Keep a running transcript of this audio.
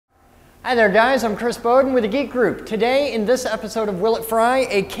Hi there guys, I'm Chris Bowden with the Geek Group. Today in this episode of Will It Fry,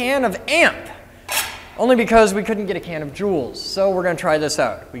 a can of AMP. Only because we couldn't get a can of joules, so we're going to try this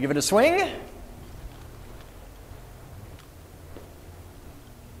out. We give it a swing.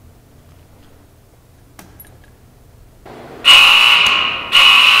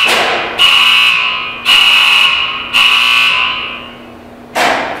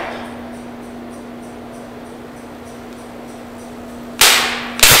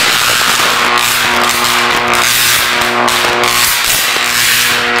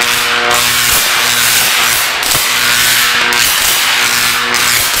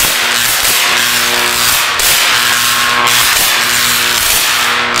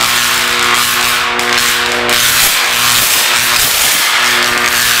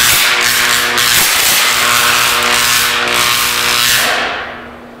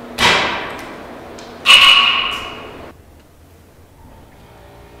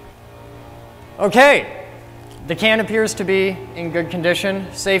 Okay, the can appears to be in good condition.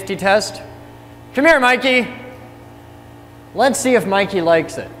 Safety test. Come here, Mikey. Let's see if Mikey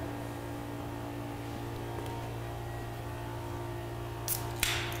likes it.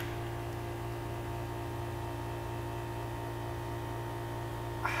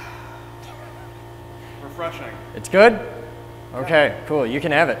 Refreshing. It's good? Okay, cool. You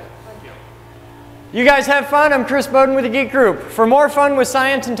can have it. You guys have fun. I'm Chris Bowden with the Geek Group. For more fun with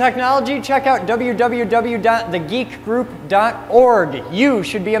science and technology, check out www.thegeekgroup.org. You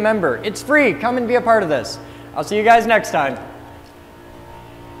should be a member. It's free. Come and be a part of this. I'll see you guys next time.